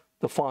predict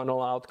the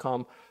final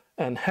outcome,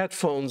 and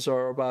headphones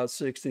are about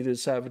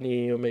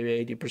 60–70 or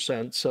maybe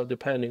 80%. So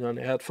depending on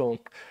the headphone,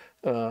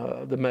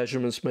 the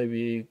measurements may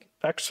be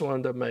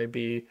excellent, or may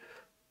be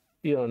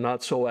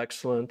not so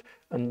excellent,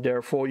 and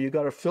therefore you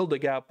got to fill the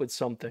gap with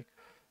something.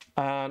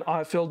 And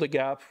I fill the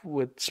gap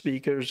with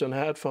speakers and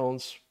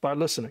headphones by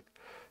listening.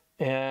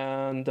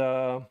 And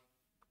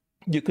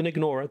you can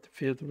ignore it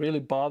if it really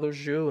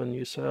bothers you and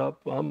you say, oh,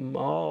 I'm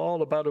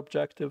all about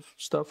objective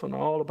stuff and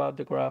all about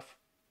the graph,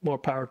 more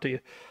power to you.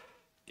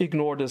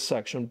 Ignore this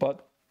section.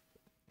 But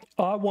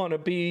I want to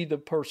be the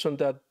person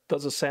that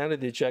does a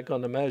sanity check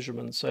on the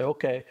measurement. Say,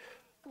 okay,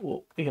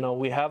 well,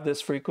 we have this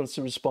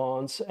frequency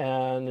response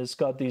and it's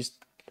got these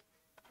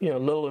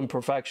little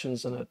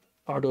imperfections in it.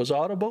 Are those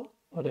audible?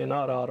 Are they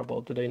not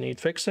audible? Do they need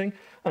fixing?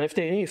 And if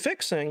they need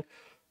fixing,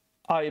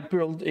 I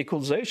build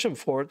equalization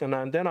for it,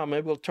 and then I'm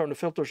able to turn the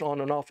filters on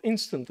and off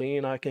instantly,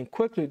 and I can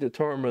quickly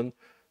determine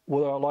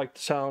whether I like the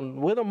sound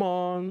with them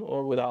on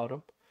or without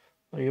them.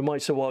 You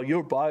might say, well,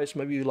 you're biased.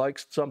 Maybe you like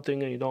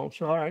something and you don't.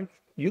 So, all right,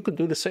 you can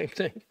do the same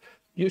thing.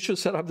 You should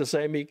set up the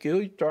same EQ,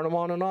 you turn them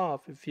on and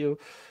off. If you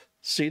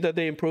see that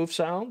they improve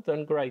sound,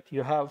 then great.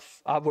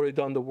 I've already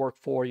done the work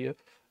for you.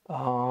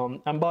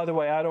 And by the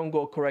way, I don't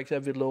go correct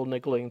every little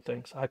niggling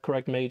things. I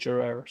correct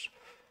major errors.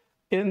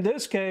 In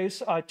this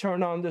case, I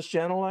turn on this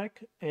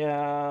Genelec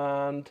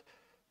and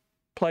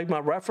play my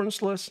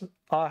reference list.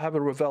 I have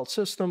a Revell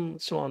system,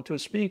 it's on 2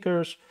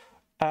 speakers,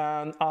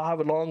 and I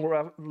have a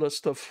long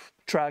list of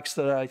tracks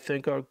that I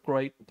think are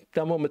great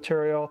demo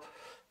material.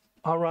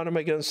 I run them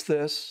against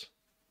this,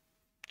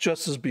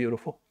 just as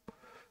beautiful.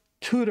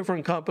 two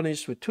different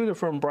companies with two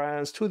different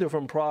brands, two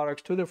different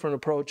products, two different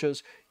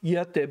approaches,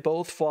 yet they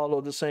both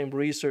follow the same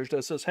research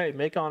that says, hey,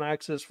 make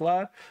on-axis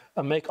flat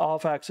and make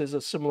off-axis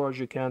as similar as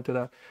you can to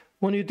that.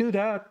 When you do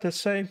that, the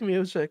same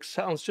music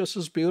sounds just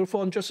as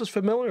beautiful and just as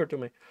familiar to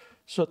me.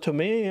 So to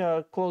me,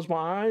 close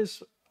my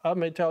eyes, I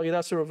may tell you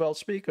that's a Revell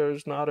speaker,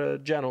 it's not a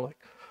Genelec.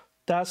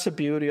 That's the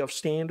beauty of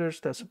standards,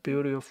 that's the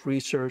beauty of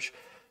research.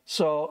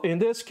 So in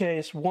this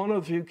case, one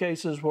of the few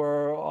cases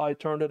where I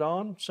turned it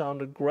on,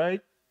 sounded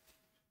great.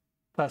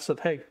 I said,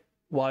 hey,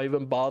 why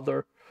even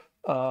bother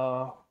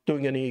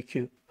doing an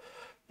EQ?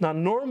 Now,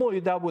 normally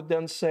that would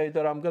then say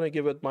that I'm going to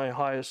give it my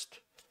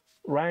highest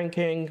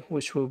ranking,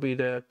 which will be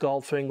the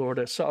golfing or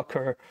the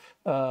soccer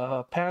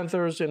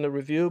Panthers in the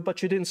review,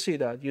 but you didn't see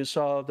that. You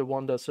saw the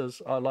one that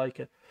says, I like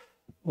it.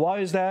 Why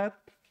is that?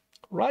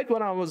 Right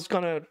when I was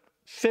going to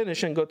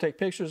finish and go take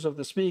pictures of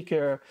the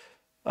speaker,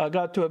 I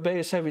got to a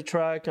bass heavy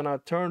track and I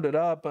turned it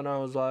up and I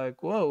was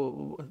like,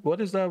 whoa, what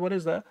is that? What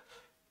is that?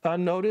 I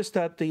noticed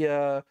that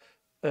the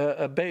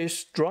a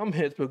bass drum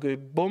hit would go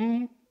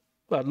boom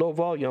at low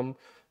volume,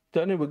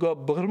 then it would go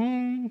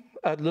boom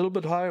at a little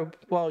bit higher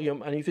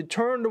volume, and if you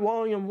turn the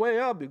volume way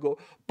up, you go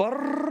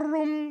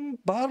barum,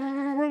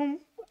 barum.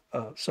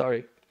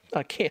 Sorry,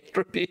 I can't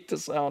repeat the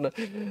sound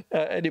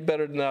any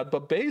better than that,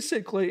 but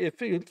basically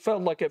it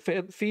felt like a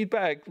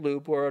feedback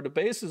loop where the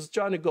bass is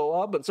trying to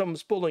go up and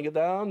someone's pulling it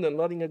down, then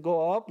letting it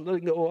go up,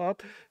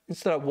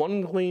 instead of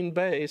one clean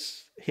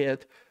bass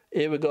hit.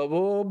 It would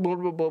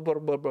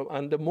go,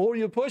 and the more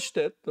you pushed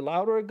it, the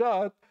louder it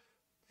got,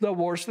 the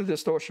worse the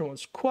distortion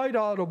was. Quite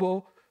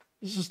audible.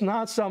 This is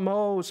not some,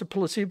 oh, it's a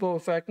placebo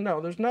effect. No,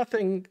 there's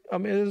nothing. I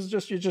mean, it's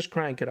just, you just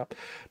crank it up.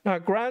 Now,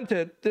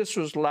 granted, this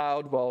was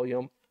loud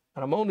volume,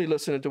 and I'm only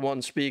listening to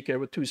one speaker.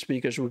 With two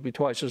speakers, it would be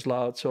twice as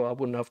loud, so I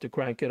wouldn't have to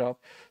crank it up.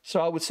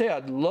 So I would say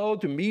at low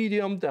to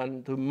medium,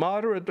 then to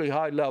moderately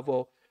high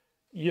level,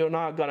 you're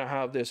not going to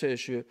have this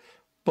issue.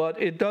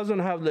 But it doesn't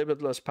have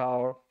limitless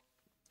power.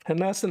 And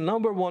that's the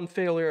number one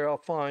failure I'll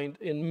find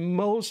in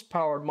most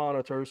powered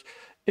monitors,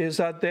 is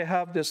that they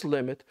have this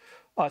limit.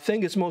 I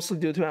think it's mostly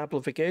due to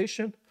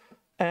amplification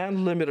and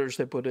limiters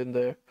they put in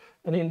there.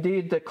 And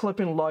indeed, the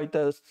clipping light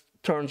that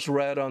turns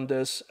red on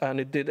this, and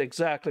it did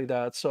exactly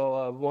that.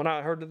 So when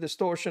I heard the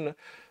distortion,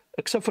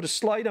 except for the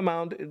slight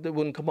amount, it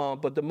wouldn't come on.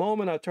 But the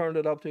moment I turned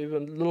it up to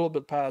even a little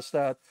bit past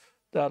that,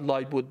 that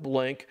light would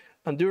blink.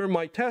 And during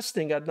my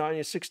testing at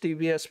 96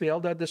 dB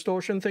SPL, that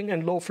distortion thing,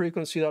 and low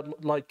frequency,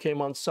 that light came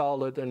on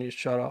solid and it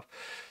shut off.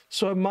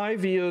 So in my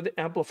view, the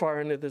amplifier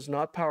in it is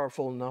not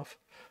powerful enough.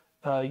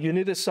 You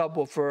need a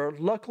subwoofer.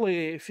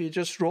 Luckily, if you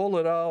just roll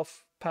it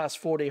off past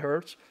 40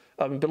 hertz,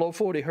 below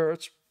 40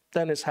 hertz,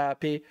 then it's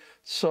happy.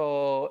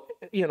 So,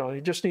 you know,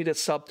 you just need a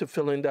sub to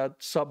fill in that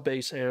sub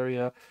bass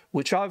area,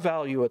 which I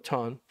value a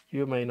ton.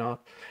 You may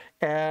not.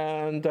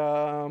 And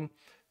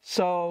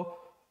so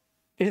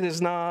it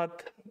is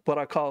not what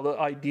I call the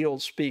ideal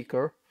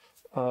speaker.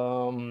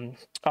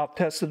 I've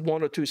tested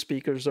one or two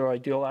speakers that are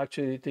ideal.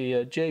 Actually,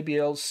 the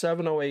JBL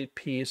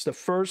 708P is the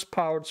first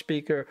powered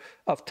speaker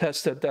I've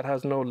tested that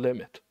has no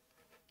limit.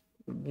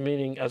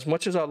 Meaning, as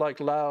much as I like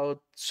loud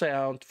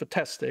sound for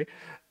testing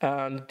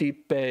and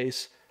deep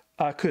bass,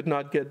 I could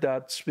not get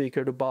that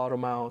speaker to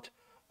bottom out,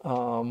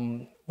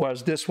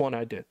 whereas this one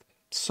I did.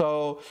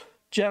 So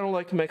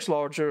Genelec makes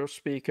larger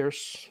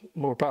speakers,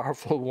 more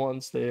powerful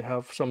ones. They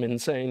have some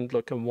insane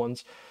looking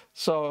ones.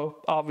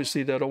 So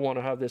obviously they don't want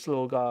to have this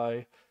little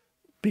guy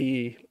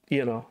be,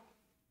 you know,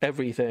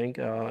 everything,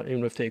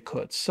 even if they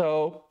could.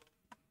 So,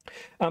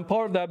 and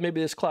part of that,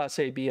 maybe this Class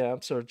A B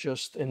amps are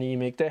just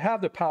anemic. They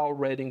have the power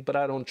rating, but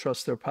I don't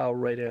trust their power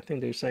rating. I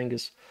think they're saying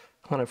it's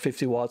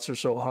 150 watts or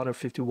so,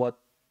 150 watt.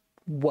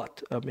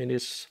 What? I mean,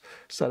 is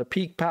that a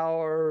peak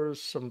power,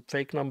 some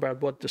fake number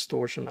at what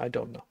distortion? I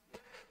don't know.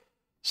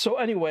 So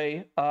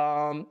anyway,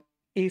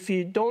 if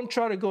you don't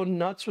try to go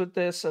nuts with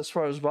this as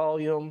far as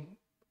volume,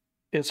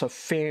 it's a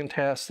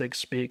fantastic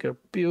speaker,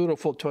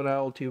 beautiful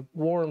tonality,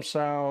 warm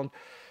sound,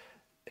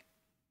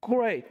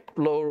 great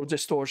low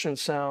distortion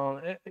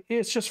sound.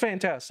 It's just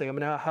fantastic. I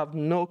mean, I have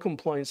no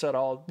complaints at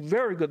all.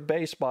 Very good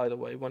bass, by the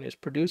way, when he's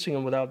producing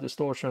them without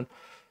distortion.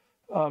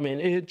 I mean,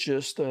 it's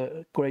just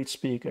a great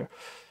speaker.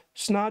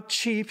 It's not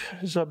cheap.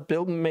 It's a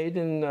build made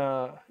in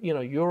you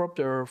know, Europe.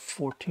 They're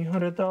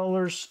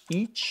 $1,400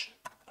 each,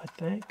 I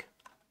think.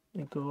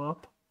 They go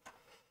up.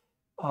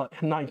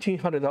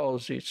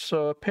 $1,900 each.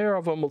 So a pair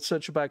of them will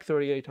set you back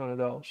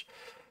 $3,800.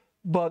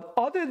 But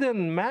other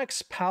than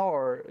max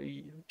power,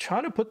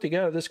 trying to put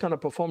together this kind of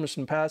performance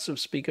in passive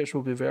speakers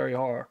will be very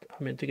hard.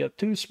 I mean, to get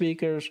two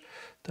speakers,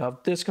 to have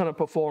this kind of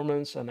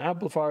performance and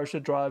amplifiers to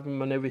drive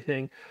them and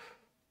everything,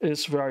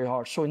 it's very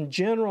hard. So in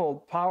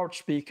general, powered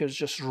speakers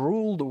just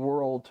rule the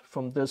world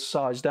from this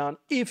size down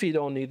if you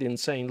don't need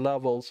insane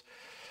levels.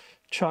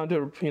 Trying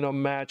to, you know,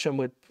 match them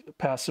with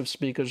passive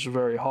speakers is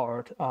very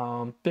hard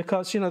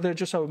because, you know, they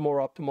just have a more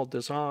optimal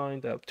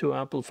design. They have two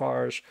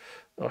amplifiers,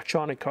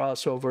 electronic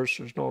crossovers,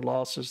 there's no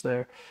losses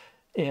there,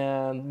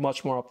 and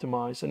much more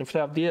optimized. And if they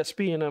have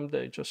DSP in them,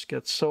 they just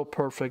get so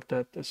perfect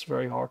that it's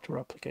very hard to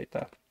replicate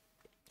that.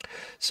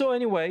 So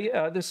anyway,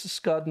 this has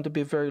gotten to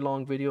be a very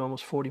long video,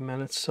 almost 40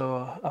 minutes,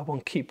 so I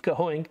won't keep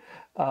going.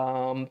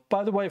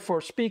 By the way,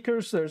 for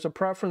speakers, there's a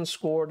preference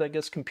score that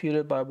gets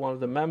computed by one of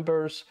the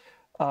members.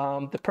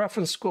 The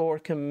preference score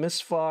can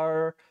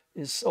misfire,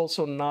 is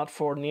also not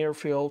for near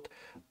field,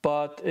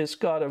 but it's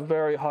got a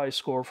very high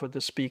score for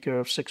the speaker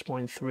of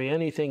 6.3.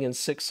 Anything in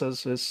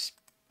sixes is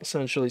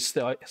essentially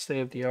state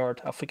of the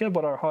art. I forget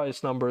what our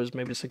highest number is,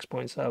 maybe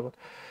 6.7.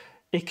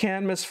 It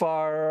can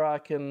misfire. I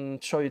can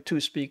show you two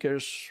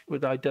speakers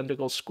with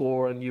identical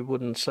score, and you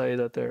wouldn't say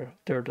that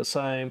they're the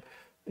same.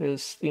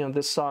 Is, you know,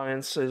 this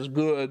science is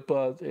good,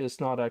 but it's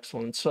not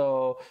excellent.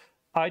 So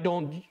I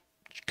don't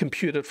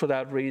compute it for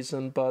that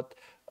reason. But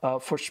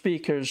for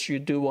speakers, you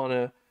do want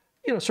to,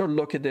 you know, sort of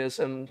look at this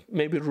and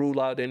maybe rule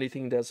out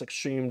anything that's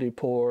extremely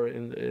poor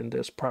in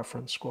this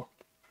preference score.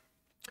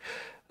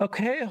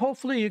 Okay,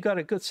 hopefully you got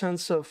a good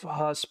sense of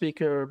how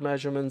speaker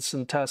measurements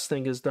and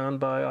testing is done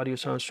by Audio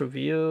Science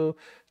Review.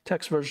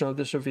 Text version of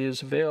this review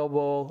is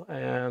available,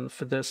 and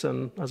for this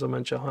and, as I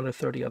mentioned,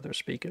 130 other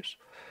speakers.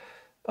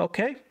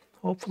 Okay,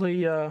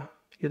 hopefully you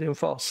didn't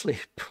fall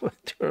asleep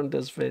during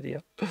this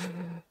video.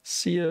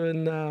 See you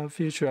in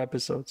future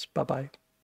episodes. Bye-bye.